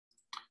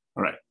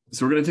All right,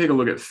 so we're going to take a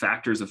look at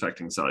factors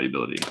affecting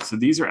solubility. So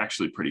these are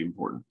actually pretty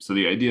important. So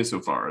the idea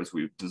so far is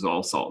we've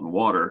dissolved salt in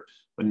water,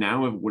 but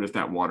now what if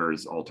that water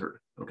is altered?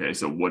 Okay,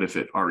 so what if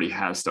it already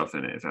has stuff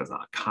in it? If it has a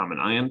common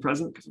ion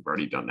present, because we've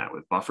already done that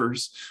with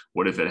buffers.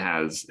 What if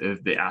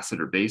if the acid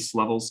or base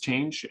levels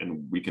change?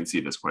 And we can see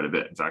this quite a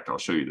bit. In fact, I'll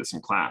show you this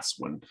in class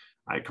when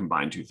I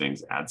combine two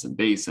things, ads and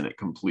base, and it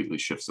completely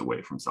shifts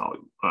away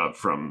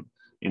from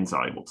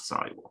insoluble to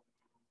soluble.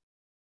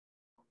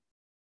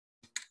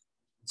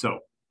 So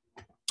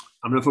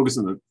I'm going to focus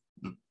on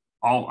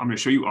I'm going to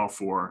show you all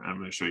four, and I'm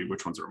going to show you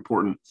which ones are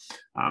important.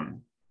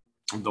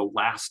 The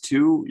last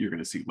two you're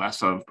going to see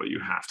less of, but you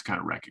have to kind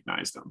of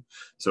recognize them.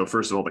 So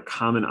first of all, the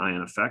common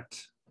ion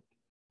effect.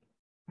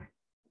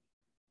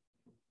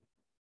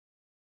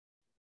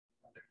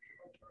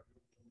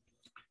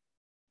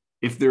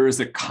 If there is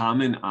a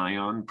common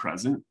ion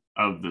present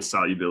of the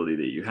solubility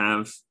that you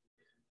have,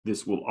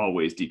 this will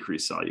always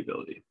decrease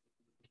solubility.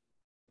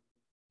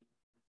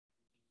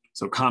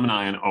 So common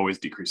ion always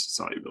decreases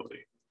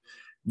solubility.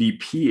 The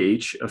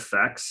pH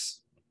effects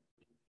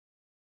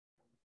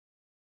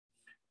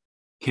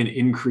can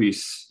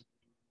increase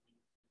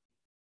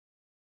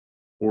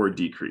or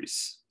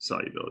decrease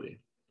solubility.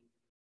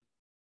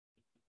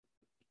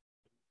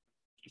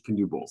 It can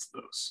do both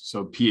of those.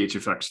 So pH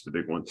effects are the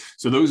big one.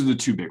 So those are the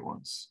two big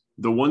ones.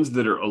 The ones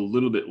that are a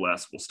little bit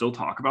less, we'll still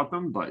talk about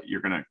them, but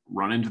you're going to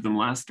run into them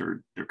less,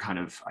 or they're kind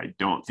of, I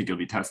don't think you'll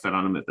be tested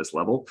on them at this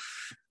level,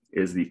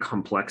 is the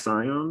complex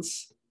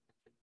ions.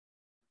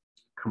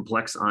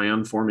 Complex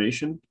ion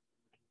formation,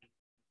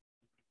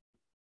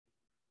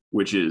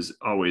 which is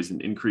always an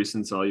increase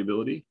in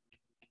solubility.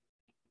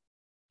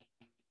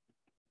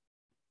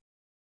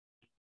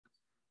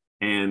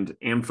 And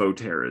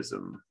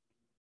amphoterism,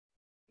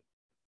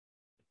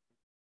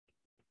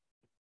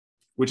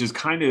 which is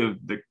kind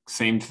of the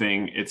same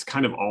thing. It's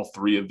kind of all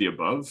three of the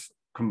above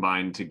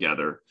combined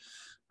together,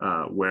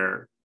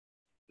 where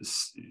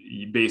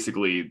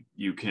basically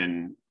you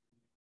can,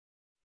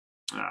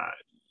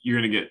 you're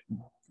going to get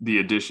the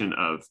addition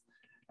of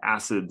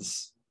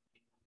acids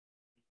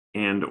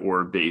and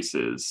or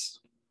bases.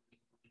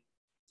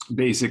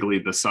 Basically,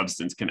 the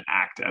substance can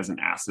act as an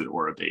acid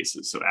or a base.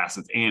 So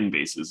acids and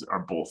bases are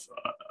both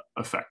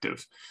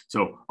effective.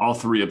 So all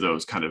three of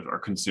those kind of are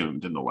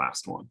consumed in the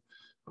last one,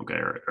 okay,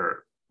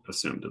 or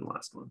assumed in the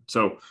last one.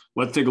 So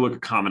let's take a look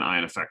at common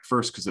ion effect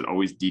first, because it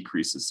always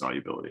decreases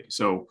solubility.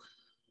 So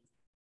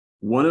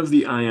one of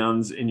the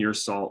ions in your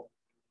salt,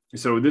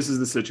 so this is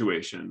the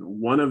situation.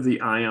 One of the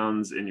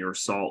ions in your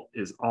salt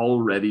is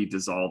already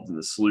dissolved in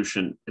the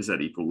solution, is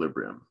at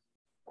equilibrium.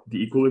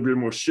 The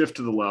equilibrium will shift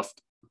to the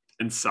left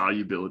and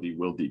solubility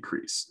will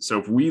decrease. So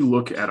if we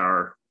look at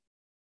our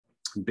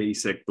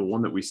basic, the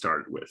one that we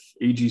started with,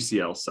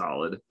 AgCl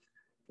solid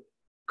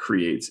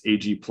creates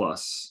Ag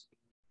plus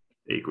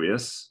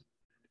aqueous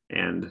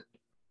and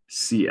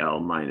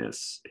Cl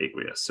minus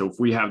aqueous. So if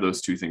we have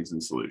those two things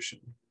in solution,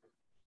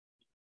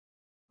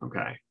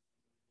 okay.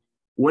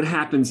 What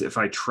happens if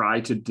I try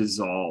to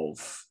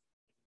dissolve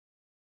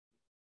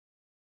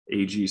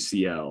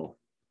AgCl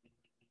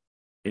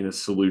in a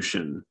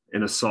solution,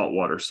 in a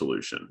saltwater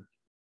solution?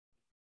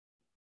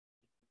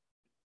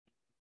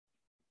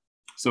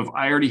 So if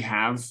I already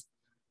have,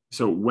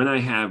 so when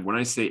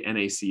I say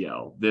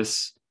NaCl,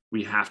 this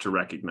we have to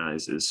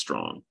recognize is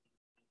strong,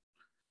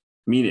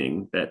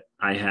 meaning that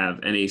I have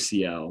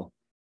NaCl,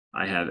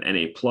 I have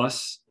Na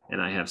plus,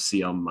 and I have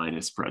Cl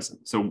minus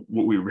present. So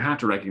what we have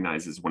to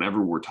recognize is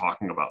whenever we're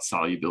talking about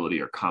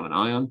solubility or common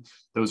ion,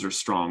 those are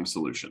strong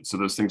solutions. So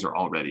those things are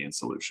already in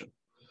solution.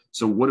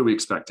 So what do we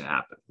expect to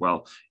happen?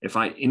 Well, if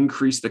I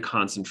increase the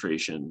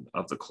concentration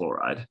of the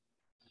chloride,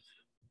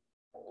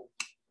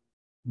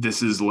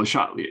 this is Le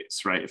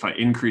Chatelier's, right? If I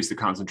increase the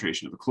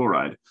concentration of the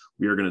chloride,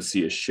 we are going to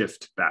see a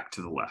shift back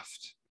to the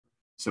left.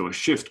 So a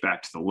shift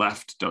back to the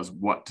left does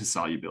what to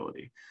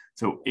solubility?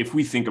 So if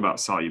we think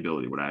about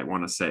solubility, what I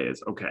want to say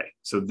is, okay,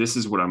 so this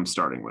is what I'm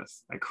starting with.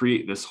 I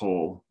create this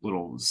whole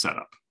little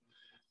setup.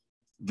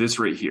 This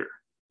right here.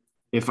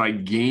 If I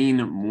gain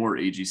more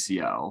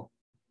AgCl,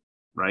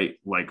 right,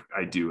 like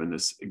I do in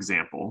this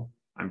example,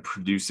 I'm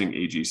producing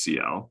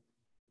AgCl,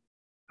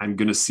 I'm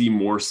going to see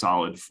more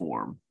solid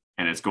form,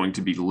 and it's going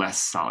to be less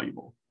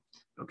soluble,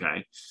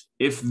 okay?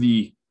 If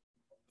the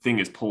thing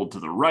is pulled to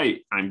the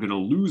right, I'm going to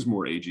lose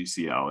more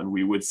AgCl, and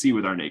we would see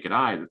with our naked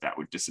eye that that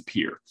would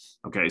disappear.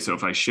 Okay, so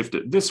if I shift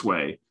it this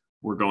way,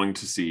 we're going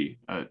to see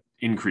an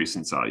increase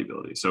in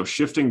solubility. So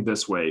shifting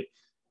this way,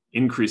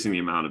 increasing the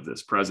amount of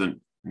this present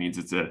means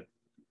it's a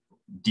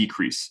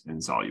decrease in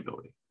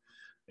solubility.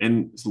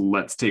 And so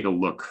let's take a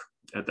look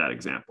at that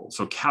example.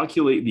 So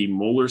calculate the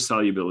molar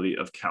solubility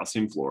of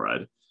calcium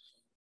fluoride.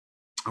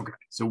 Okay,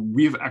 so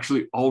we've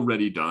actually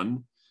already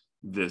done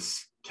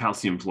this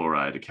calcium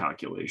fluoride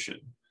calculation.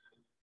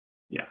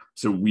 Yeah,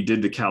 so we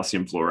did the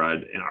calcium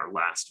fluoride in our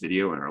last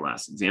video, in our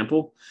last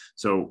example.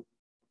 So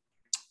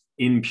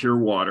in pure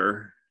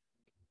water,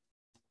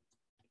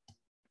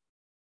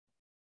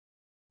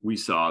 we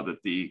saw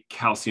that the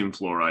calcium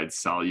fluoride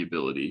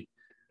solubility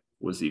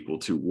was equal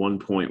to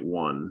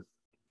 1.1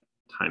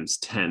 times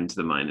 10 to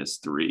the minus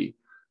 3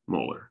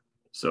 molar.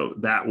 So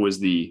that was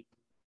the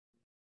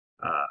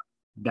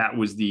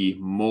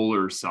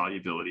molar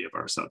solubility of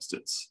our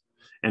substance.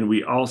 And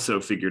we also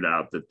figured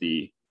out that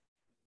the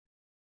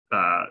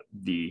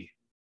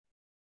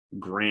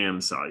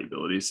gram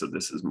solubility, so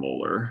this is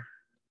molar,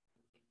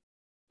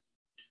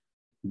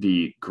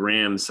 the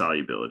gram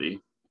solubility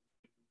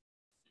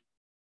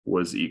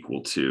was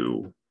equal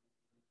to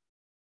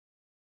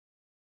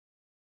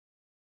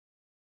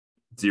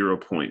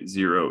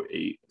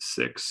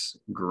 0.086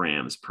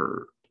 grams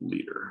per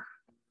liter.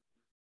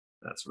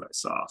 That's what I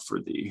saw for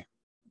the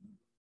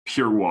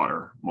pure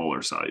water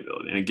molar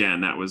solubility. And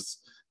again, that was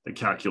the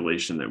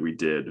calculation that we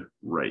did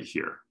right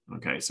here.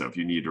 Okay, so if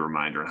you need a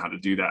reminder on how to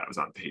do that, it was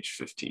on page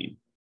 15.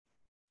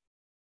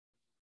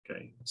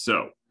 Okay,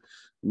 so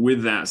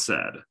with that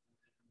said,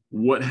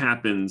 what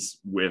happens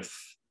with,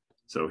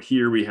 so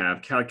here we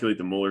have calculate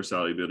the molar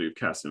solubility of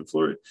calcium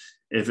fluoride.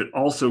 If it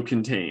also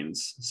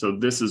contains, so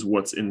this is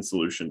what's in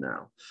solution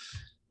now.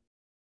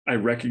 I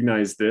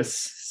recognize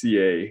this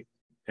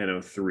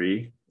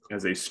CaNO3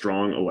 as a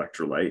strong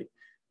electrolyte,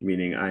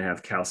 meaning I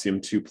have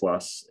calcium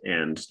 2+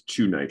 and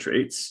 2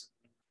 nitrates.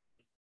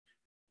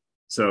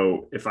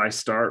 So if I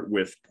start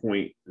with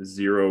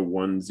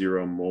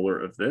 0.010 molar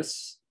of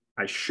this,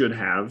 I should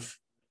have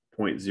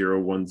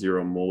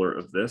 0.010 molar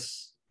of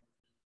this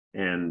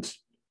and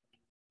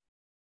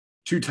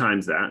 2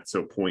 times that,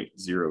 so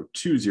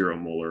 0.020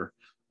 molar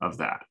of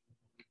that.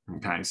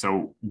 Okay,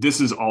 so this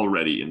is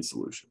already in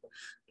solution.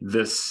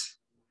 This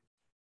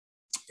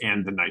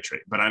and the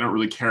nitrate, but I don't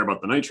really care about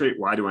the nitrate.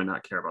 Why do I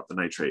not care about the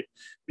nitrate?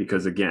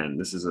 Because again,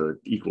 this is an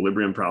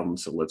equilibrium problem.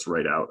 So let's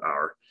write out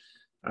our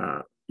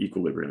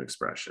equilibrium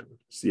expression.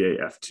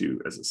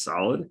 CaF2 as a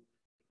solid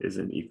is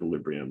in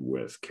equilibrium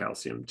with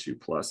calcium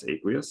 2+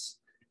 aqueous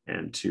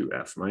and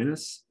 2F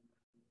minus.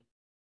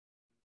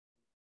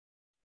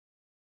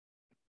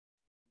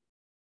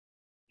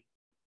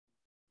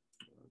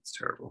 That's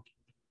terrible.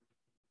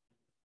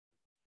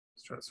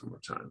 Let's try this one more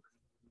time.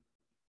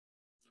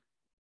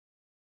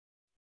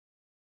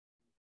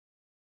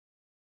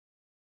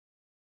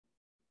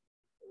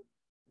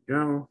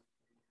 Go.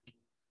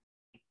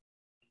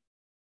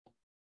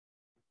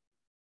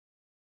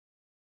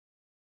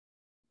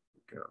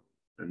 Go.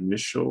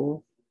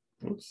 Initial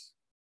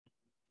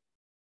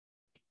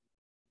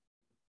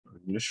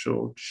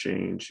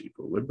change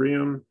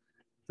equilibrium.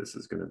 This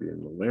is going to be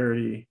in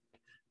molarity.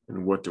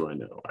 And what do I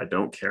know? I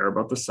don't care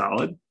about the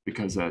solid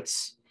because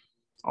that's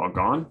all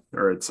gone,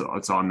 or it's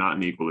all not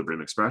an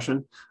equilibrium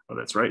expression. Oh,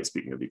 that's right.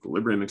 Speaking of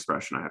equilibrium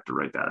expression, I have to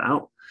write that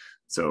out.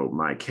 So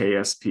my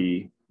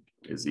KSP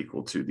is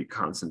equal to the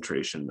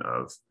concentration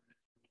of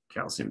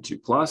calcium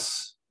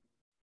 2+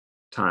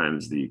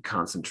 times the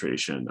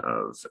concentration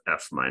of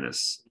F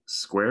minus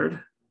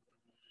squared.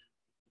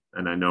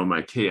 And I know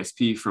my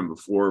KSP from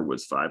before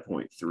was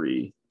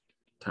 5.3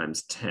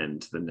 times 10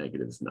 to the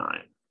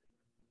 -9.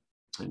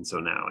 And so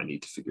now I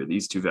need to figure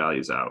these two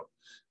values out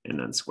and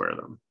then square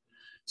them.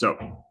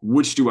 So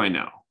which do I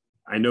know?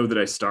 I know that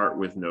I start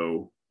with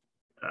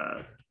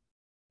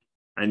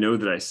I know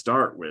that I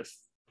start with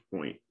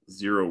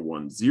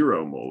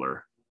 0.010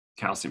 molar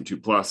calcium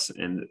 2+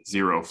 and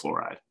 0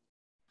 fluoride.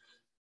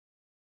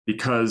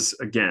 Because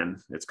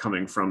again, it's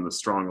coming from the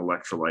strong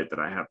electrolyte that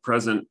I have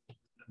present,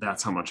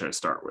 that's how much I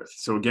start with.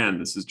 So again,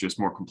 this is just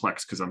more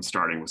complex because I'm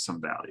starting with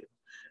some value.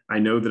 I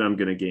know that I'm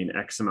going to gain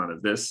X amount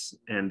of this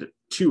and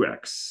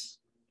 2X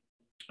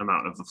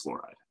amount of the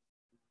fluoride.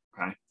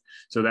 Okay,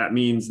 so that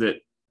means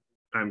that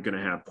I'm going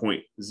to have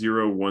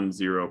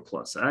 0.010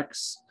 plus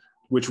X,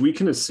 which we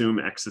can assume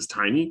X is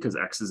tiny because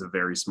X is a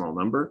very small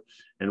number.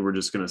 And we're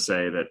just going to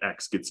say that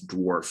X gets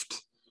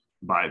dwarfed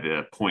by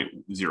the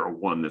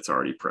 0.01 that's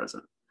already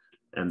present.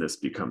 And this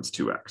becomes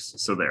 2X.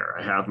 So there,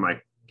 I have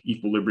my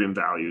equilibrium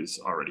values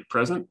already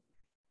present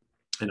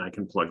and I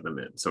can plug them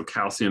in. So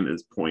calcium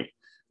is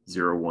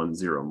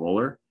 0.010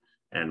 molar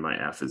and my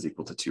F is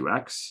equal to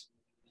 2X.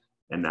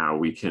 And now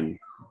we can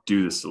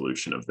do the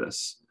solution of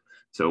this.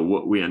 So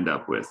what we end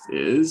up with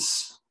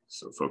is,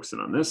 so focusing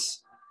on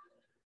this,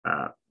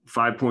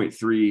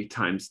 5.3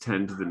 times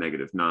 10 to the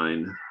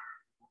 -9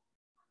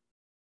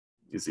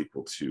 is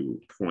equal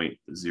to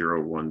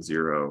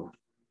 0.010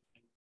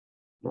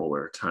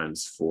 molar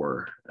times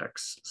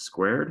 4x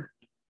squared.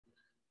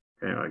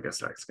 Okay, well, I guess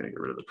that's going to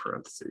get rid of the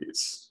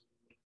parentheses.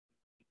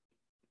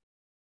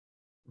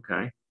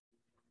 Okay.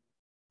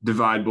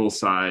 Divide both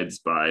sides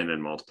by, and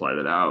then multiply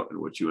that out. And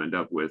what you end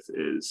up with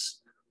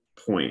is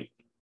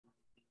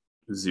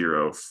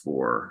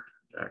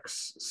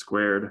 0.04x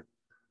squared.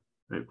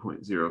 Right?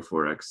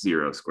 0.04x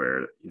 0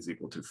 squared is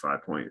equal to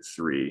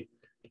 5.3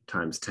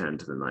 times 10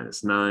 to the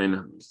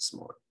 -9. Just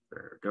smaller.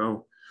 There we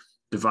go.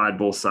 Divide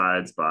both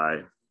sides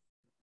by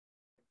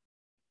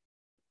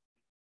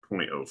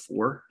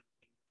 0.04.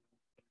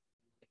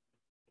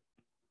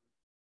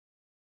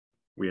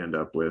 We end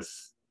up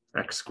with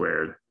x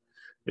squared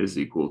is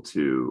equal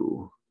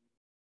to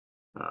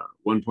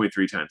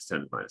 1.3 times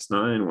 10 to the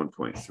 -9,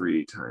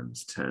 1.3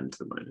 times 10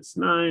 to the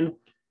 -9.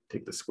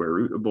 Take the square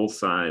root of both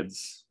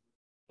sides.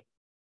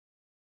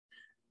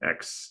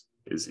 X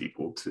is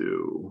equal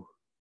to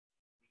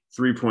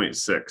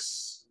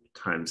 3.6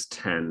 times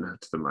 10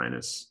 to the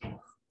minus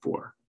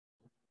 4.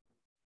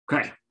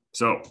 Okay,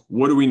 so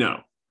what do we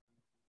know?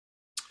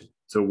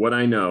 So what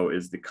I know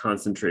is the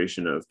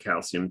concentration of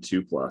calcium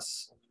 2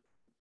 plus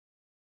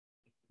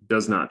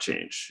does not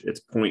change.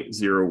 It's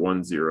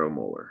 0.010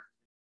 molar.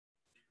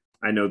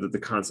 I know that the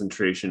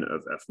concentration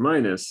of F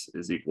minus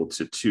is equal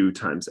to 2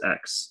 times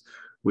X,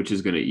 which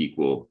is going to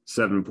equal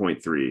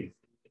 7.3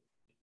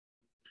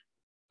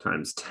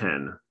 times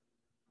 10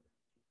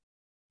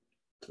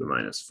 to the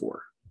minus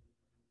 4.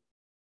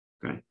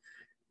 Okay.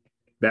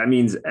 That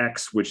means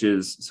X, which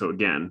is, so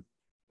again,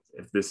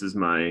 if this is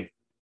my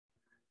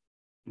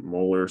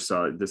molar,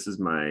 this is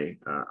my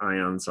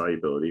ion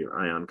solubility or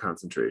ion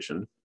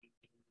concentration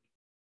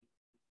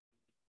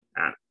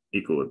at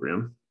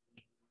equilibrium,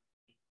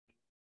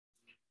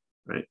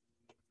 right?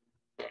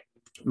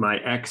 My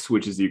X,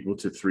 which is equal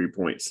to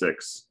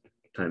 3.6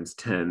 times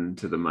 10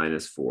 to the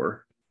minus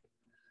 4.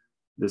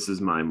 This is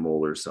my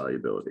molar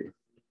solubility.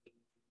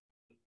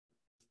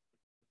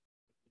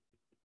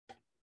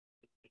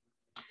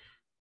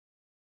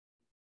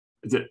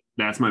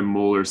 That's my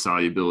molar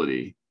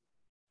solubility.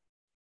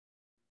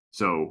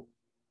 So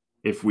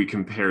if we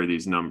compare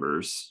these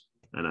numbers,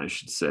 and I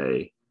should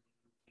say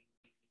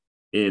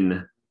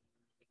in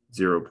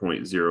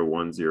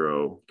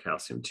 0.010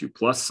 calcium 2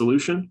 plus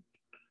solution,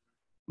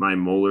 my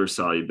molar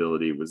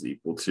solubility was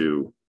equal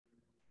to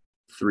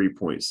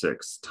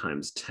 3.6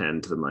 times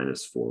 10 to the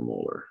minus 4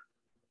 molar.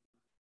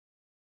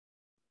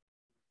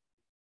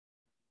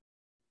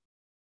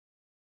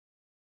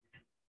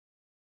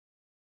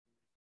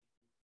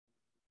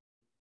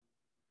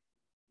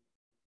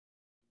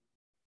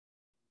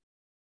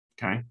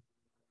 Okay.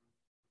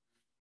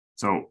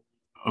 So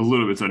a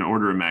little bit, it's an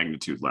order of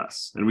magnitude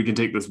less. And we can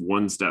take this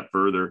one step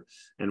further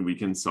and we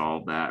can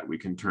solve that. We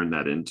can turn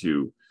that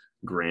into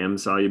gram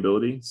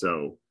solubility.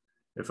 So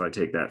if I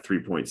take that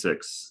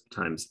 3.6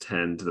 times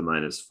 10 to the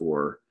minus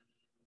 4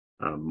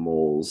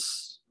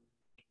 moles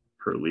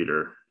per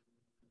liter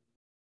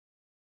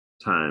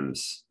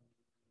times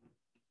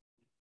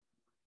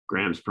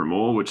grams per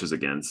mole, which is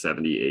again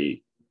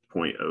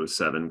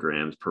 78.07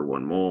 grams per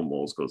 1 mole,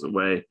 moles goes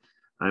away,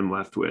 I'm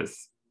left with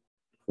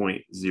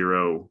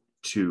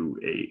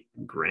 0.028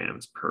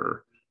 grams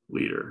per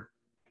liter.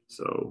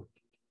 So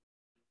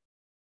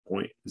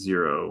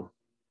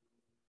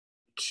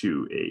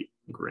 0.028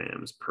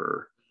 grams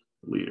per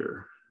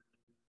liter.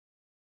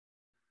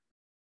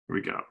 Here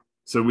we go.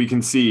 So we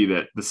can see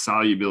that the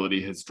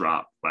solubility has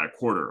dropped by a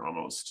quarter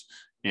almost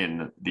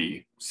in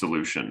the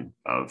solution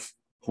of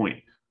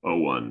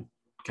 0.01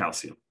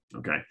 calcium.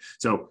 Okay,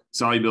 so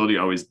solubility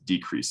always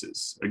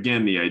decreases.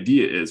 Again, the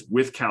idea is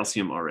with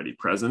calcium already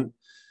present,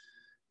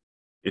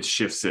 it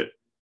shifts it,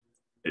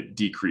 it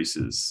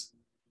decreases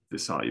the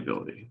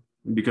solubility.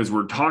 Because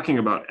we're talking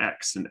about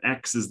X, and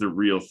X is the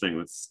real thing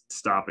that's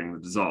stopping the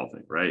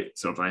dissolving, right?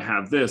 So if I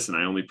have this and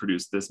I only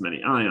produce this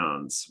many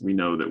ions, we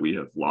know that we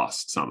have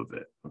lost some of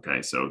it,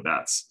 okay? So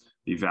that's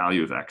the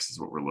value of X is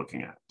what we're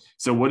looking at.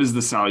 So what is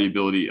the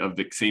solubility of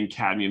the same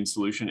cadmium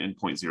solution in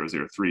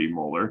 0.003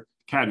 molar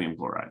cadmium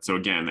chloride? So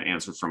again, the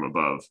answer from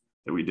above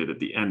that we did at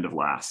the end of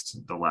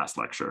the last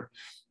lecture.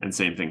 And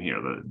same thing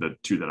here, the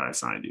two that I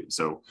assigned you.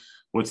 So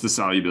what's the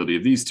solubility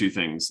of these two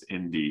things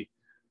in the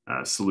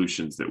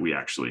solutions that we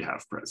actually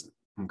have present?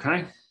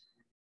 Okay.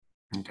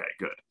 Okay,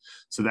 good.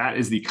 So that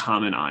is the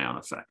common ion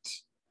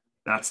effect.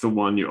 That's the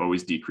one you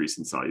always decrease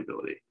in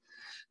solubility.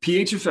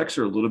 pH effects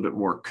are a little bit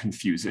more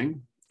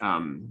confusing,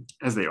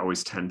 as they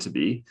always tend to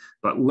be,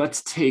 but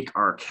let's take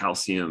our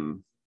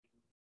calcium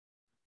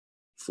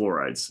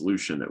fluoride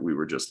solution that we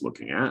were just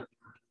looking at,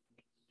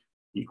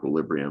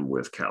 equilibrium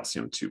with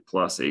calcium 2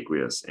 plus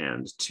aqueous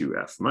and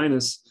 2F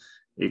minus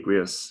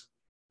aqueous.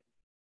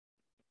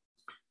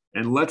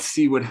 And let's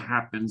see what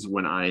happens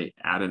when I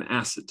add an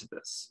acid to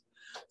this.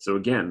 So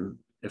again,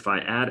 if I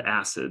add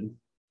acid,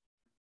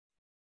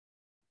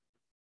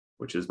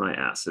 which is my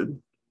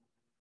acid,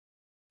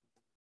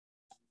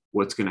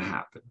 what's going to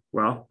happen?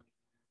 Well,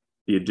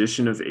 the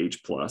addition of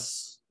H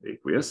plus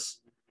aqueous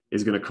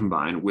is going to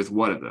combine with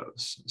what of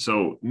those?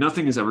 So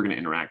nothing is ever going to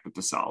interact with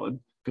the solid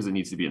because it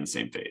needs to be in the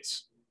same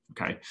phase.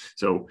 Okay,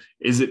 so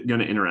is it going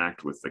to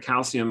interact with the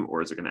calcium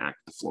or is it going to act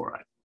with the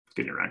fluoride? It's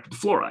going to interact with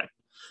the fluoride.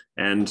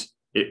 And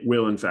it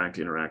will in fact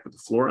interact with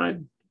the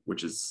fluoride,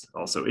 which is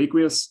also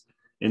aqueous.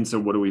 And so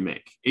what do we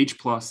make? H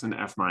plus and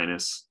F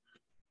minus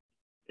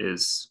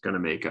is going to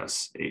make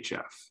us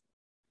HF.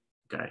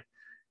 Okay.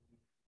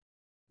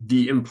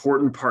 The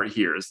important part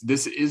here is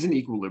this is an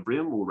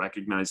equilibrium. We'll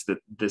recognize that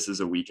this is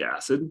a weak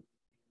acid.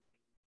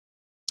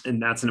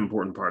 And that's an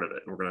important part of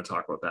it. And we're going to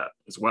talk about that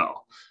as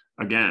well.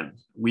 Again,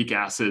 weak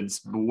acids,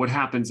 but what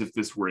happens if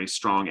this were a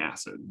strong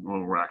acid? Well,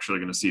 we're actually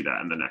going to see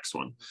that in the next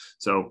one.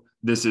 So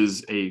this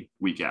is a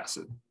weak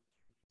acid.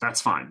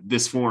 That's fine.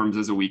 This forms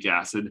as a weak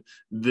acid.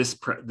 This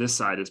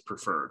side is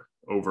preferred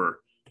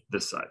over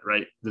this side,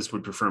 right? This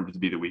would prefer to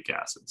be the weak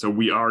acid. So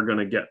we are going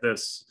to get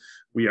this.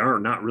 We are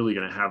not really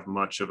going to have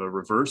much of a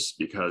reverse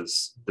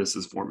because this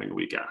is forming a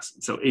weak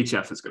acid. So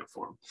HF is going to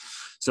form.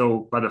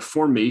 So by the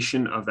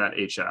formation of that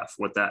HF,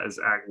 what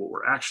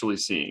we're actually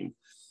seeing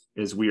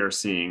is we are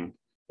seeing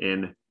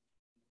an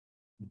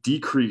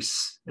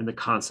decrease in the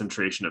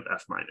concentration of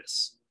F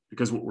minus.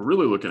 Because what we're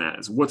really looking at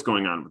is what's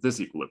going on with this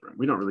equilibrium.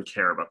 We don't really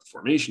care about the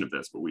formation of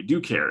this. What we do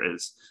care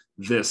is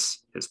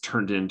this has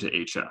turned into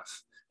HF,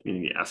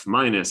 meaning the F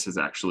minus has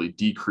actually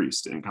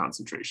decreased in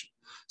concentration.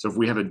 So if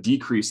we have a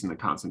decrease in the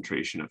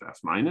concentration of F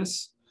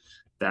minus,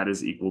 that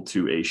is equal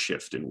to a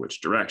shift in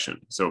which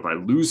direction. So if I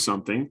lose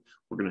something,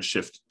 we're going to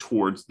shift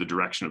towards the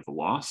direction of the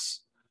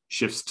loss,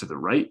 shifts to the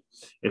right.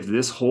 If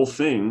this whole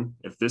thing,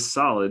 if this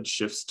solid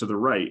shifts to the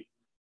right,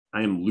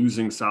 I am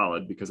losing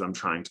solid because I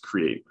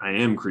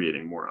am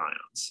creating more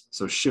ions.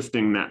 So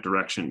shifting that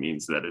direction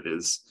means that it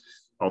is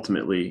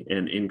ultimately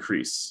an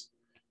increase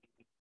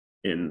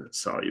in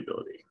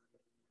solubility.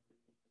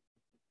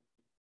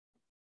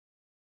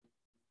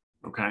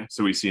 Okay,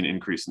 so we see an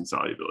increase in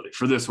solubility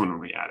for this one when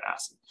we add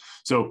acid.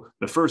 So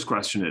the first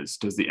question is,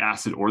 does the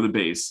acid or the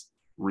base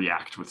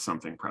react with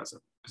something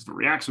present? Because if it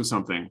reacts with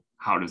something,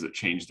 how does it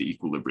change the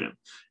equilibrium?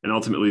 And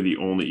ultimately the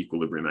only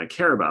equilibrium I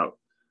care about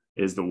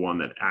is the one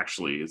that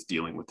actually is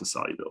dealing with the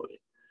solubility.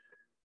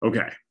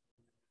 Okay,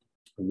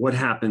 what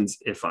happens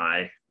if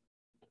I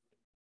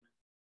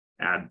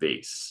add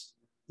base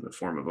in the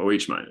form of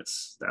OH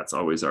minus? That's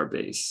always our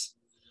base.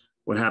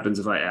 What happens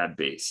if I add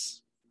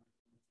base?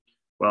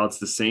 Well, it's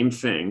the same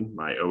thing.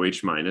 My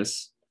OH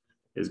minus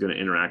is going to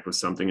interact with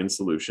something in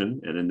solution,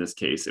 and in this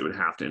case, it would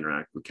have to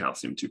interact with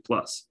calcium 2+,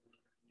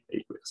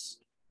 aqueous.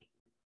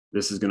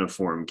 This is going to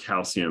form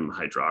calcium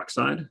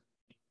hydroxide,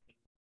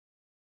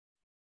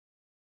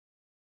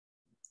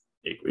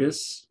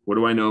 aqueous. What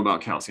do I know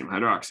about calcium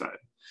hydroxide?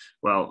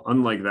 Well,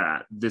 unlike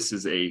that, this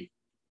is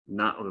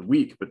not a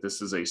weak, but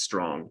this is a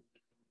strong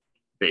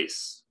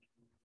base.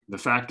 The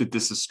fact that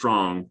this is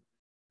strong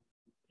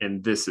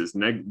and this is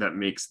that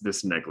makes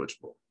this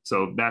negligible.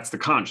 So that's the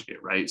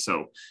conjugate, right?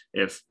 So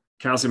if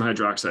calcium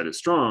hydroxide is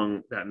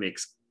strong, that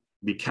makes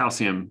the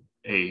calcium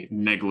a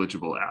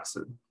negligible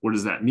acid. What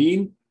does that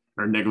mean?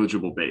 Or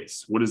negligible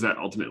base. What does that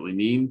ultimately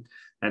mean?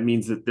 That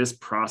means that this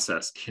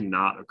process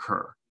cannot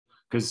occur.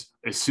 Because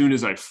as soon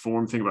as I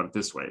form, think about it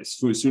this way, as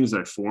soon as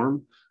I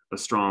form a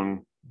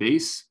strong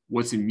base,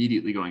 what's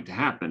immediately going to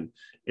happen?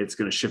 It's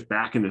going to shift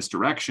back in this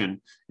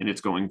direction, and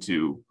it's going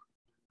to,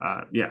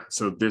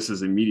 so this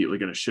is immediately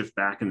going to shift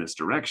back in this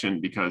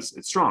direction because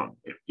it's strong.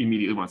 It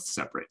immediately wants to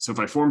separate. So if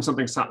I form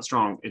something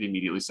strong, it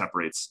immediately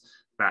separates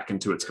back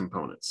into its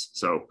components.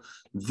 So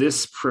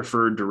this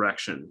preferred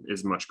direction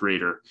is much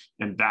greater,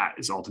 and that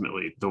is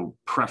ultimately the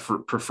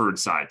preferred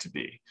side to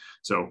be.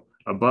 So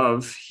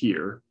above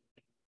here,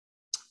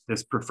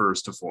 this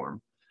prefers to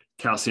form.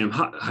 Calcium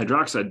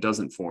hydroxide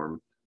doesn't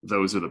form.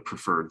 Those are the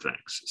preferred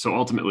things. So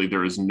ultimately,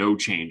 there is no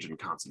change in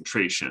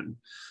concentration.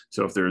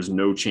 So if there is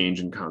no change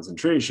in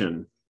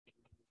concentration,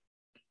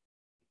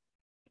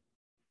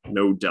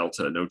 no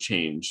delta, no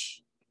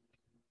change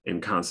in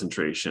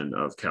concentration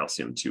of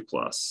calcium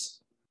 2+,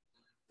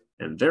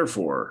 and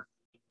therefore,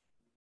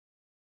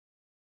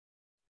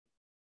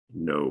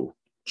 no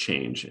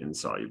change in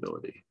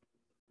solubility.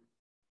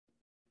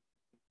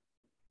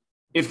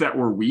 If that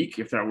were weak,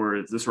 if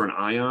this were an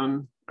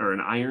ion or an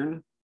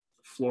iron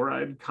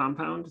fluoride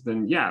compound,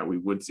 then yeah, we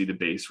would see the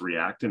base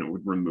react and it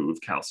would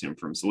remove calcium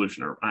from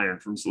solution, or iron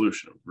from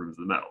solution, it would remove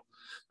the metal.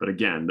 But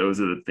again,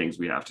 those are the things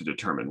we have to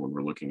determine when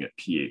we're looking at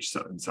pH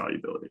and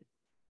solubility.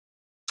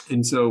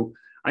 And so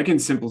I can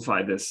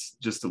simplify this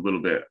just a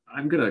little bit.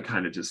 I'm gonna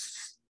kind of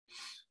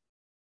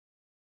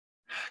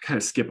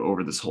skip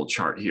over this whole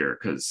chart here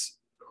because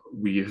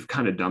we've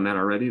kind of done that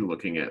already,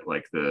 looking at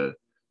like the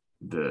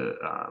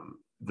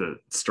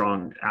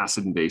strong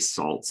acid and base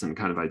salts and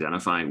kind of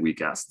identifying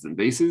weak acids and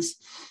bases.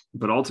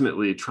 But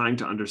ultimately, trying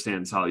to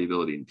understand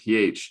solubility and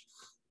pH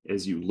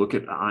as you look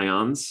at the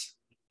ions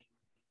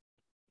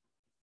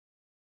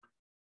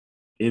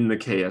in the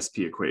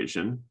KSP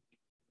equation.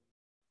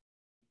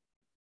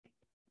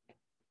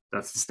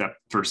 That's the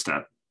first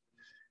step.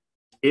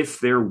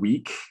 If they're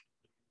weak,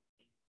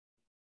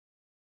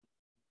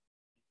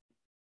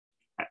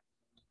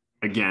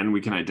 again,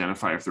 we can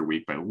identify if they're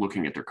weak by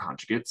looking at their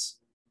conjugates.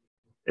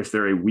 If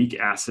they're a weak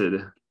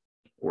acid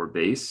or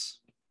base,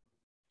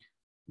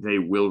 they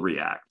will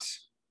react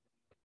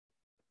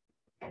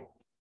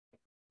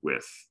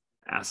with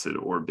acid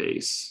or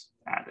base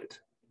added.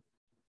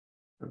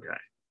 Okay,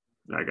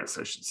 I guess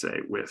I should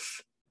say with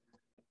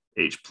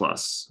H+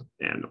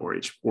 and or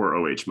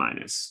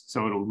OH-.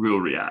 So it will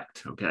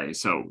react, okay?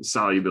 So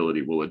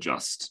solubility will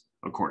adjust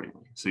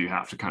accordingly. So you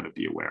have to kind of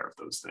be aware of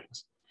those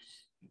things,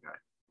 okay?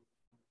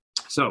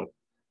 So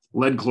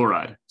lead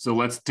chloride. So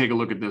let's take a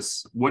look at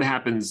this. What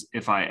happens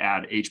if I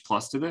add H+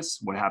 to this?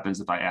 What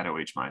happens if I add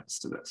OH-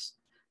 to this?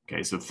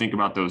 Okay, so think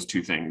about those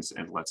two things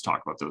and let's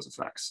talk about those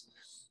effects.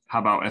 How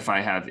about if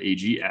I have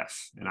AgF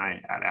and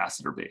I add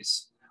acid or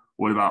base?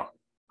 What about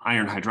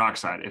iron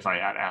hydroxide if I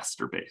add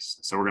acid or base.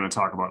 So we're going to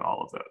talk about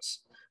all of those.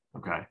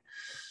 Okay.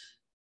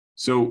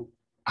 So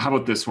how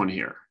about this one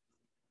here?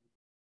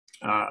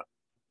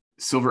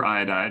 Silver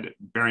iodide,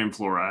 barium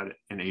fluoride,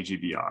 and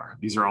AgBr.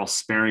 These are all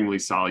sparingly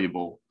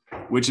soluble.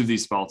 Which of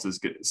these salts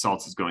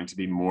is going to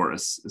be more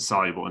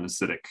soluble in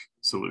acidic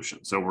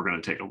solution? So we're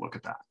going to take a look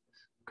at that.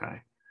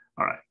 Okay.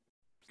 All right.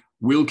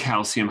 Will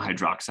calcium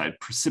hydroxide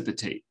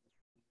precipitate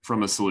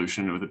from a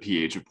solution with a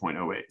pH of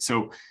 0.08?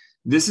 So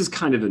this is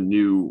kind of a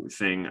new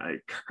thing. I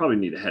probably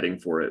need a heading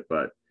for it,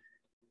 but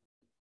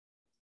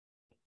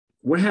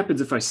what happens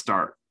if I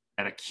start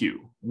at a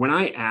Q? When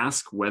I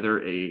ask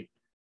whether a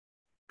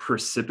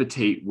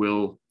precipitate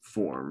will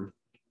form,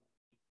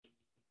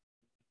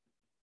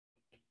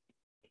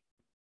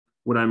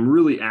 what I'm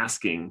really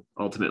asking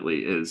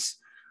ultimately is,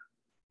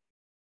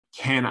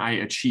 can I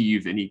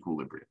achieve an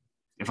equilibrium?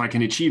 If I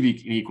can achieve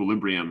an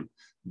equilibrium,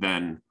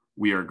 then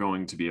we are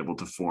going to be able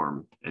to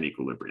form an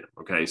equilibrium.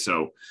 Okay,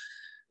 so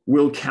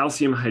will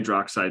calcium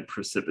hydroxide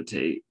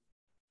precipitate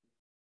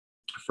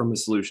from a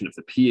solution if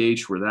the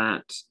pH were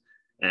that,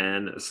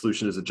 and a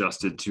solution is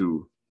adjusted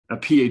to a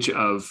pH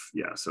of,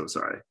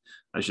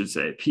 I should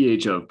say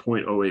pH of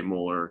 0.08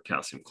 molar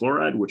calcium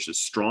chloride, which is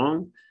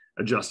strong,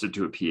 adjusted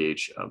to a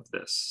pH of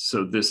this.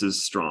 So this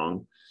is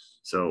strong.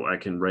 So I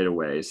can right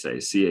away say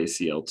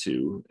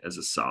CaCl2 as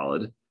a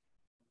solid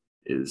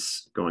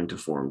is going to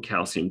form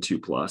calcium 2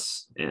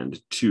 plus and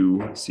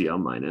 2 Cl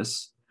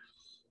minus.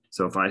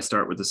 So if I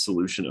start with a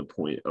solution of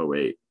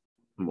 0.08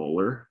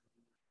 molar,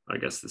 I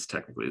guess this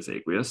technically is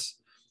aqueous,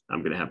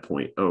 I'm going to have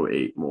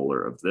 0.08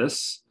 molar of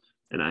this,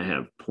 and I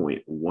have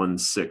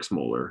 0.16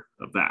 molar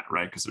of that,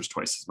 right? Because there's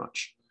twice as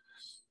much.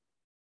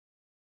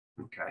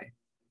 Okay.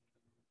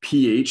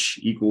 pH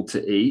equal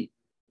to 8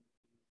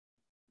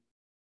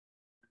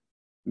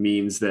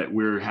 means that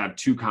we have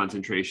two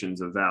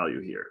concentrations of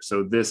value here.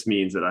 So this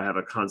means that I have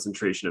a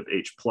concentration of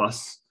H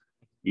plus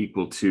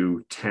equal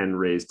to 10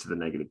 raised to the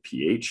negative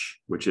pH,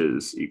 which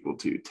is equal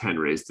to 10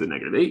 raised to the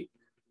negative 8.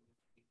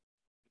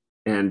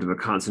 And the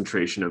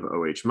concentration of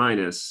OH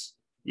minus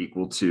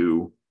equal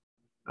to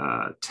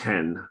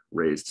 10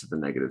 raised to the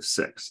negative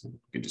 6. We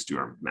can just do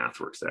our math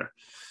works there.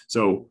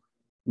 So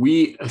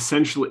we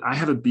essentially, I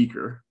have a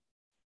beaker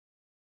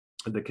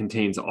that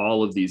contains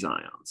all of these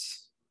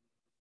ions.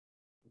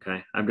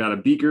 Okay, I've got a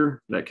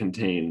beaker that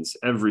contains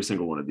every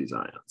single one of these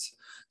ions.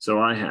 So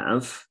I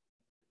have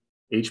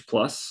H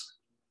plus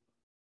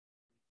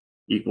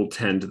equal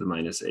 10 to the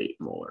minus 8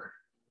 molar.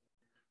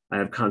 I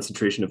have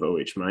concentration of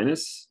OH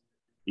minus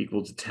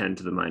equal to 10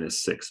 to the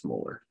minus 6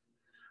 molar.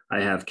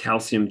 I have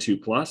calcium 2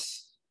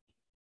 plus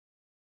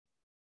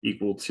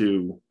equal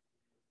to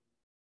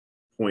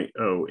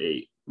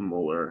 0.08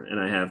 molar, and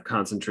I have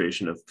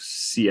concentration of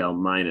Cl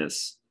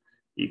minus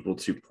equal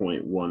to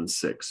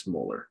 0.16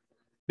 molar.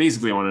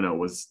 Basically, I want to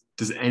know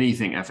does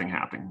anything effing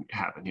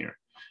happen here?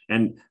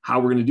 And how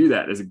we're going to do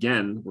that is,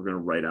 again, we're going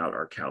to write out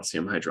our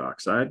calcium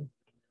hydroxide.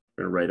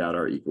 We're going to write out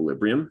our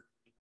equilibrium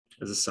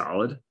as a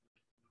solid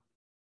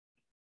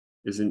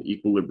is in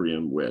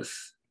equilibrium with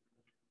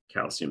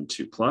calcium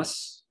 2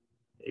 plus,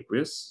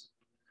 aqueous,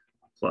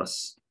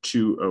 plus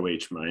 2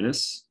 OH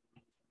minus,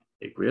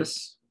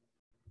 aqueous.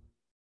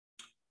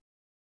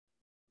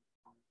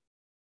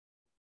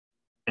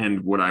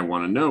 And what I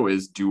want to know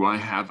is, do I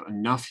have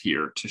enough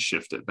here to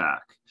shift it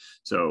back?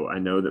 So I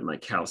know that my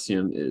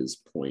calcium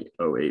is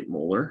 0.08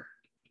 molar.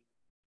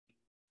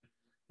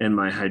 And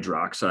my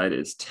hydroxide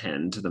is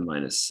 10 to the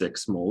minus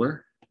 6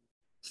 molar.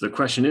 So the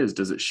question is,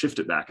 does it shift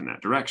it back in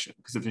that direction?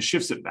 Because if it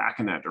shifts it back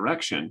in that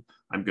direction,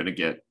 I'm going to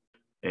get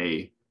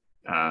an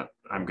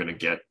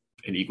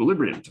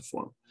equilibrium to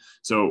form.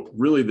 So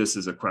really, this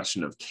is a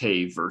question of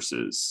K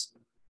versus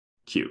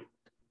Q.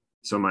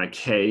 So my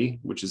K,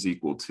 which is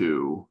equal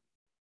to,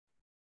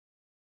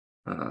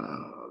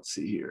 let's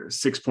see here,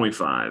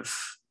 6.5.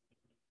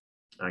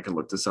 I can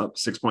look this up,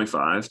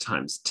 6.5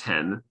 times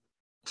 10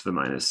 to the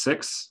minus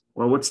 6.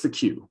 Well, what's the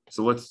Q?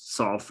 So let's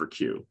solve for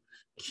Q.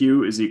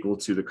 Q is equal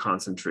to the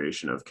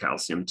concentration of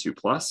calcium 2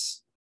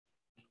 plus,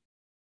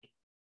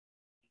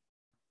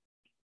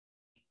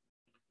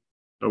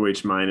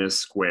 OH minus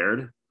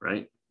squared,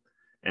 right?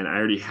 And I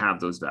already have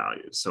those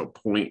values. So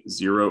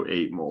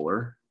 0.08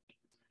 molar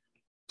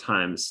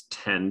times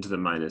 10 to the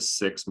minus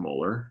 6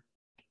 molar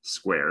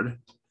squared.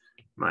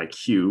 My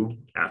Q,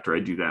 after I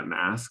do that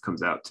math,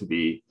 comes out to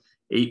be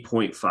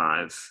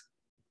 8.5,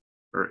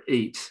 or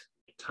 8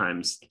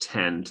 times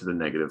 10 to the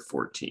negative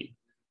 14.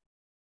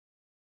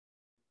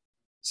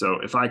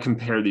 So if I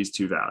compare these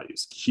two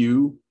values,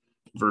 Q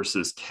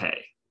versus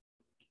K.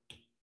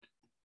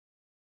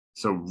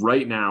 So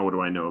right now, what do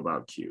I know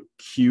about Q?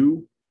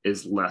 Q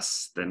is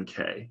less than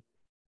K.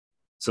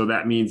 So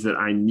that means that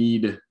I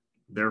need,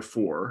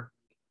 therefore,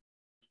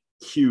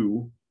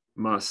 Q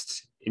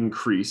must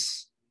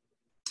increase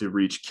to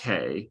reach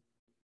K,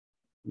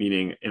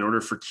 meaning in order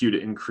for Q to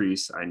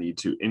increase, I need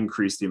to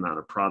increase the amount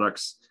of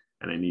products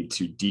and I need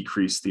to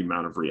decrease the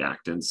amount of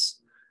reactants.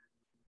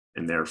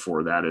 And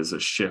therefore that is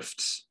a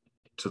shift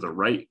to the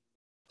right.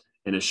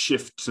 And a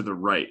shift to the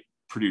right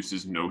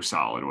produces no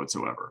solid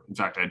whatsoever. In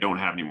fact, I don't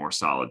have any more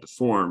solid to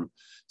form.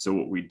 So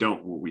what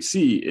we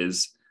see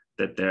is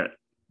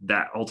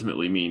that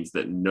ultimately means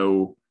that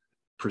no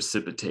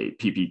precipitate,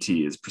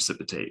 PPT is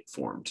precipitate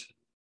formed.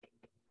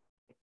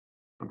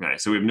 Okay,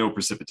 so we have no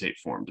precipitate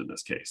formed in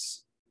this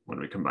case when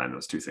we combine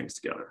those two things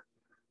together.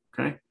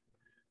 Okay,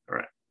 all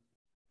right.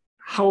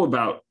 How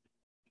about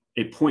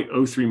a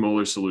 0.03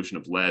 molar solution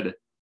of lead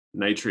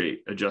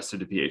nitrate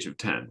adjusted to pH of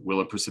 10? Will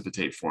a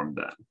precipitate form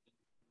then?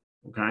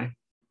 Okay.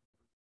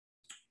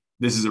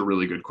 This is a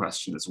really good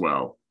question as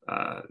well.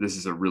 This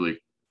is a really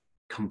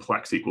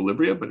complex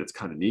equilibria, but it's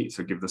kind of neat.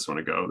 So give this one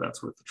a go.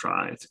 That's worth a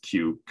try. It's a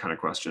Q kind of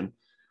question.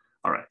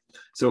 All right.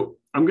 So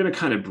I'm going to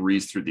kind of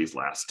breeze through these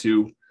last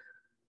two.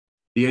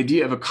 The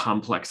idea of a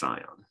complex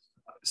ion.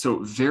 So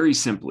very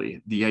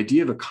simply, the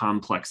idea of a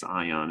complex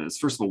ion is,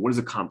 first of all, what does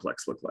a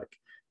complex look like?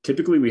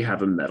 Typically, we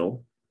have a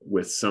metal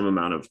with some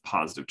amount of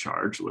positive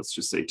charge, let's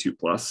just say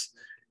 2+,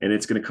 and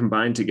it's going to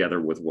combine together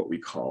with what we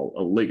call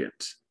a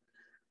ligand.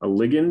 A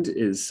ligand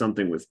is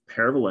something with a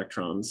pair of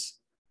electrons,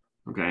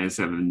 okay,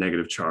 instead of a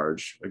negative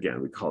charge.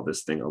 Again, we call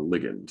this thing a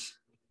ligand.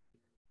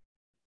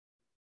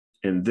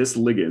 And this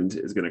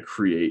ligand is going to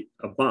create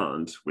a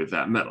bond with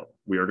that metal.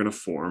 We are going to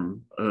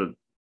form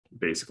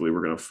basically,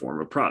 we're going to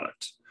form a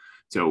product.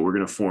 So we're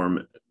going to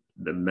form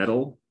the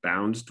metal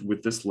bound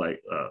with this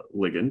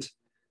ligand,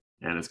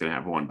 and it's going to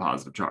have one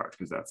positive charge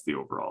because that's the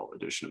overall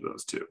addition of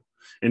those two.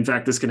 In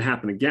fact, this can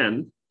happen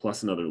again,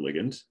 plus another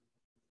ligand,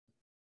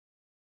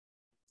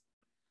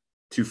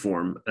 to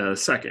form a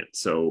second.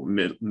 So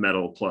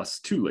metal plus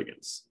two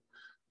ligands,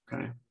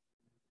 okay?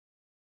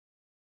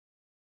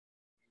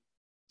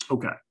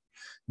 Okay,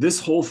 this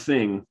whole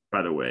thing,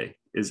 by the way,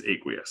 is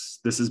aqueous.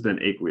 This has been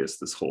aqueous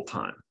this whole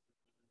time.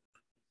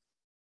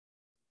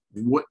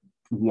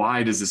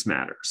 Why does this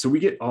matter? So we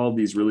get all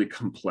these really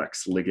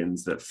complex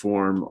ligands that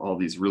form all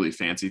these really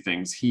fancy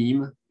things.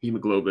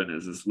 Hemoglobin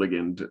is this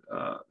ligand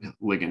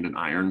and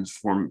iron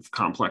form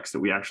complex that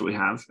we actually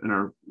have in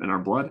our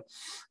blood.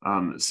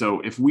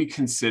 So if we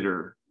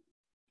consider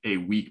a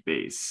weak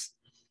base,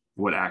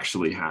 what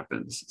actually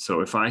happens?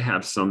 So if I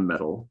have some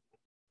metal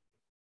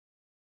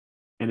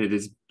and it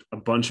is a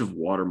bunch of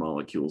water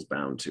molecules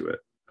bound to it,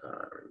 I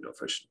don't know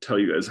if I should tell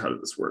you guys how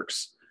this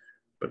works,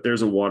 but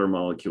there's a water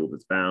molecule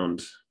that's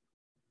bound.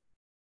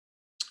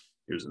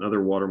 Here's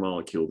another water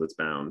molecule that's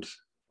bound.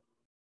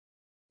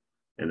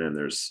 And then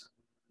there's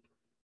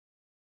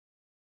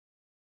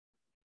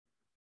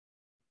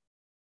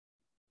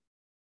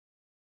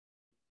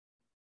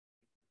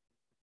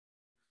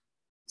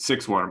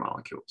six water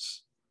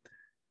molecules.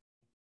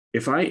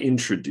 If I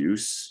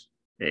introduce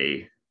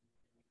a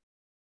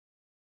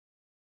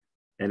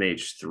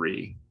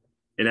NH3,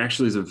 it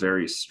actually is it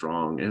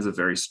has a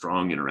very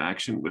strong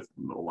interaction with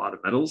a lot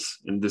of metals.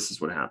 And this is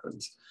what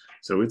happens.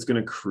 So it's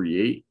going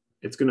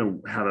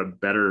to have a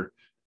better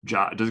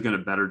job, it does get a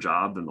better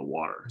job than the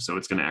water. So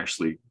it's going to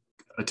actually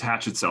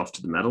attach itself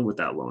to the metal with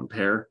that lone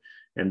pair.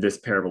 And this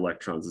pair of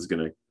electrons is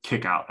going to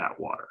kick out that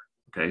water.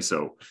 Okay,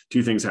 so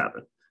two things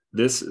happen.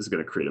 This is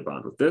going to create a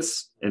bond with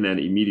this, and then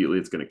immediately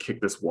it's going to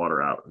kick this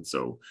water out. And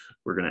so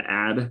we're going to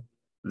add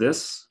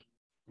this,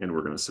 and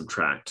we're going to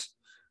subtract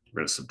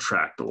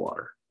the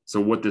water. So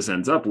what this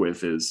ends up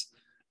with is,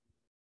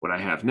 what I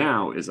have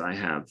now is I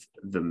have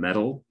the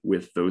metal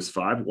with those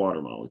 5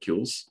 water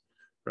molecules,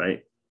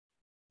 right?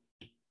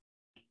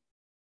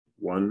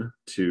 1,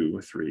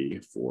 2, 3,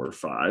 4,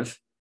 5.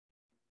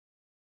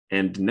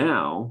 And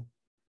now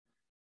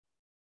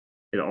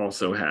it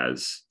also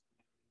has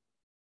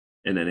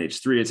an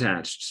NH3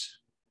 attached,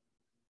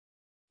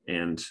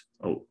 and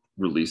it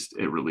released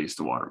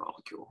a water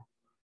molecule.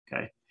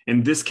 Okay.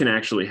 And this can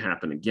actually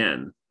happen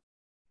again,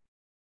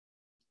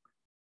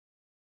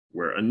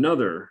 where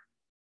another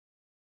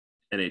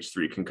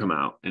NH3 can come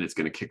out and it's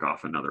going to kick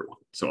off another one.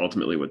 So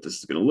ultimately what this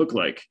is going to look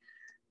like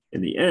in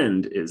the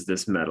end is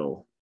this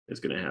metal is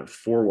going to have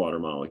 4 water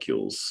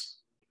molecules,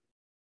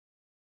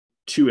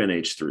 2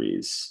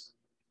 NH3s,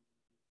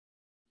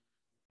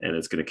 and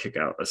it's going to kick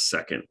out a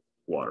second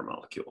water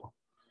molecule.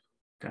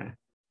 Okay.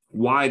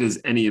 Why does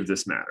any of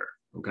this matter?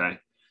 Okay.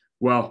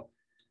 Well,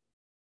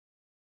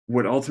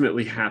 what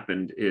ultimately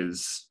happened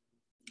is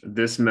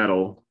this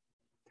metal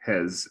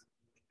has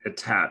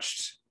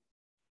attached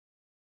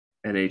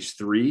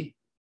NH3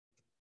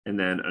 and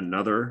then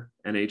another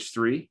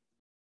NH3.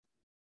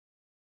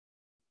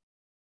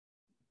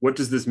 What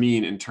does this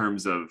mean in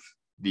terms of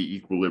the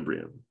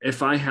equilibrium?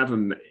 If I have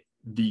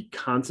the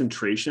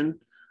concentration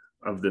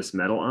of this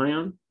metal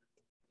ion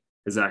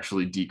is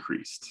actually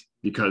decreased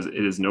because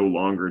it is no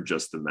longer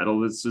just the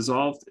metal that's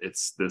dissolved,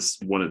 it's this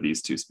one of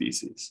these two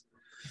species.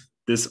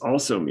 This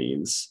also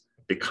means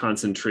the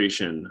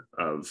concentration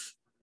of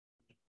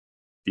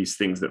these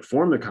things that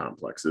form the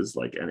complexes,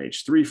 like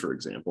NH3, for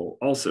example,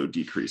 also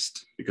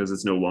decreased because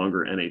it's no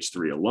longer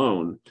NH3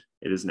 alone.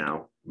 It is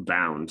now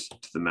bound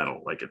to the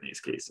metal, like in these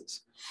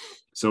cases.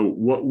 So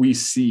what we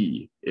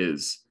see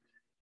is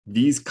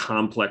these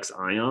complex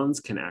ions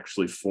can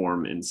actually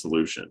form in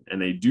solution,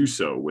 and they do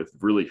so with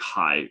really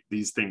high,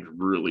 these things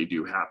really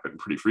do happen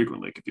pretty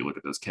frequently if you look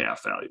at those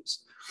KF values.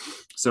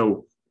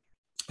 So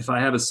if I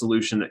have a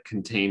solution that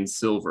contains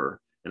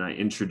silver and I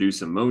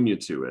introduce ammonia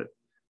to it,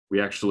 we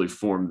actually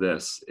form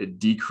this. It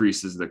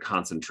decreases the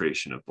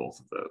concentration of both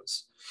of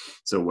those.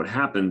 So what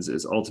happens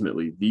is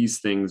ultimately these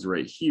things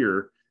right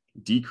here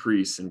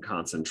decrease in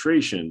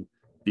concentration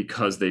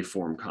because they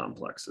form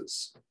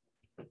complexes.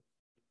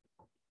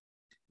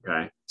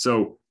 Okay,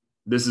 so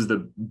this is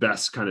the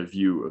best kind of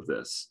view of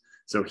this.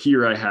 So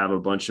here I have a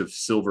bunch of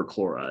silver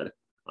chloride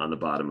on the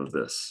bottom of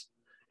this,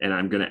 and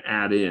I'm going to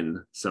add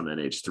in some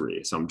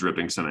NH3. So I'm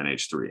dripping some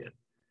NH3 in.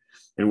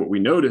 And what we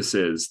notice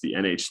is the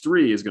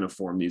NH3 is going to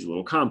form these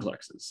little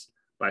complexes.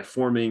 By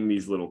forming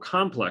these little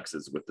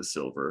complexes with the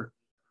silver,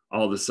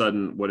 all of a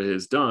sudden what it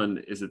has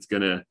done is it's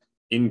going to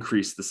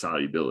increase the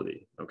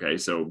solubility. Okay,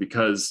 so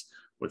because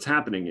what's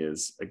happening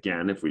is,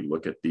 again, if we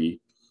look at the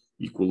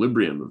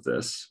equilibrium of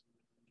this,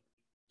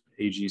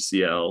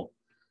 AgCl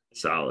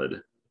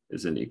solid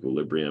is in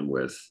equilibrium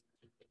with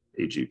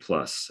Ag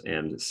plus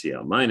and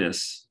Cl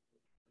minus.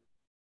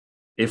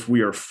 If we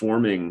are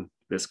forming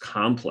this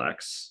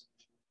complex,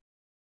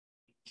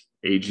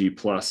 Ag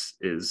plus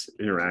is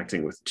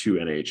interacting with two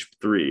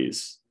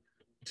NH3s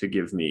to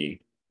give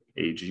me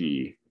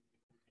Ag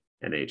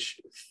NH3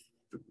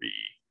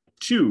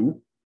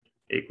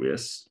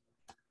 aqueous.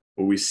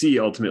 What we see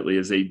ultimately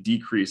is a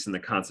decrease in the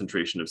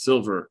concentration of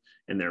silver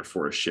and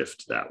therefore a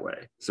shift that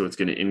way. So it's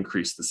going to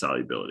increase the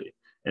solubility.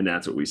 And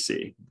that's what we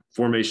see.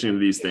 Formation of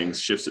these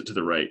things shifts it to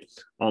the right,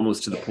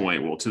 almost to the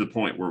point, well, to the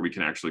point where we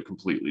can actually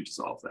completely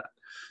dissolve that.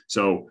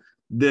 So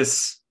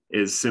this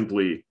is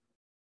simply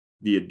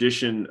the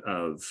addition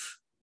of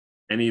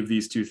any of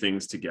these two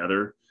things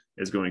together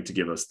is going to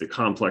give us the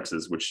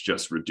complexes, which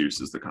just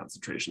reduces the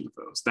concentration of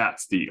those.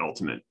 That's the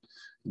ultimate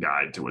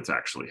guide to what's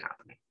actually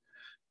happening.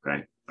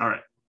 Okay, all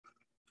right.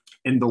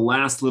 And the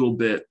last little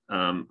bit,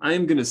 I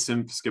am going to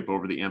skip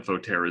over the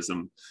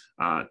amphoterism.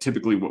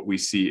 Typically what we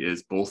see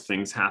is both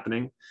things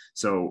happening.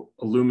 So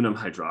aluminum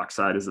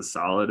hydroxide is a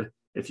solid.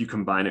 If you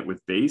combine it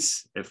with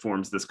base, it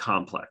forms this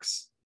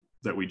complex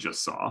that we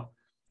just saw,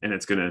 and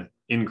it's going to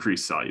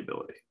increase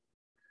solubility.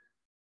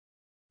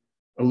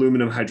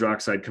 Aluminum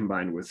hydroxide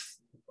combined with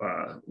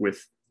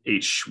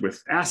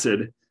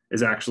acid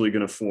is actually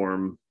going to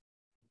form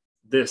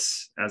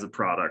this as a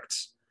product,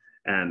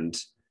 and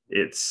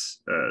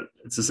it's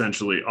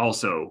essentially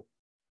also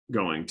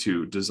going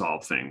to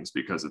dissolve things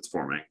because it's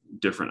forming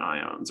different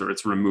ions, or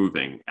it's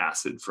removing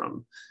acid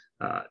from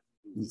the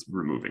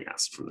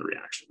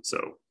reaction.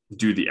 So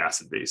do the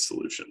acid-base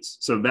solutions.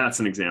 So that's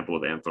an example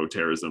of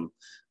amphoterism.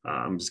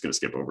 I'm just going to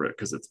skip over it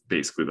because it's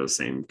basically those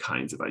same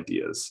kinds of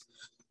ideas.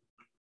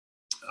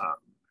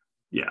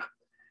 Yeah.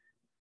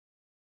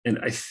 And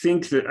I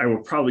think that I will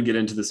probably get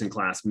into this in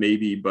class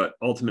maybe, but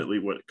ultimately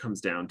what it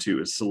comes down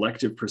to is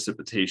selective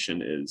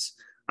precipitation is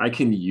I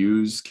can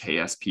use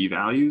KSP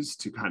values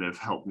to kind of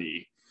help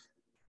me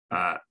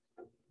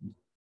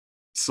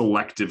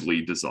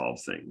selectively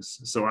dissolve things.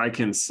 So I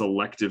can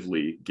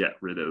selectively get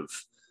rid of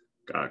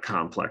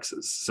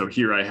complexes. So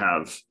here I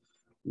have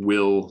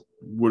what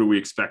do we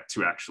expect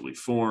to actually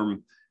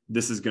form?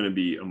 This is going to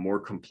be a more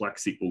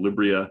complex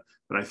equilibria,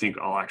 but I think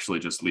I'll actually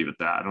just leave it at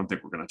that. I don't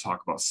think we're going to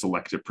talk about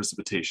selective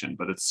precipitation,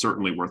 but it's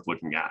certainly worth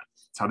looking at.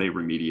 It's how they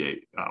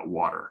remediate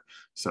water.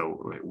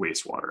 So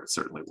wastewater, it's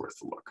certainly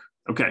worth a look.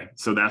 Okay,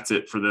 so that's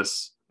it for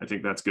this. I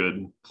think that's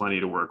good, plenty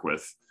to work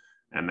with.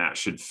 And that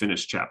should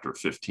finish chapter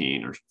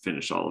 15 or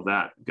finish all of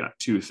that. We've got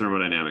 2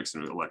 thermodynamics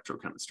and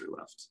electrochemistry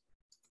left.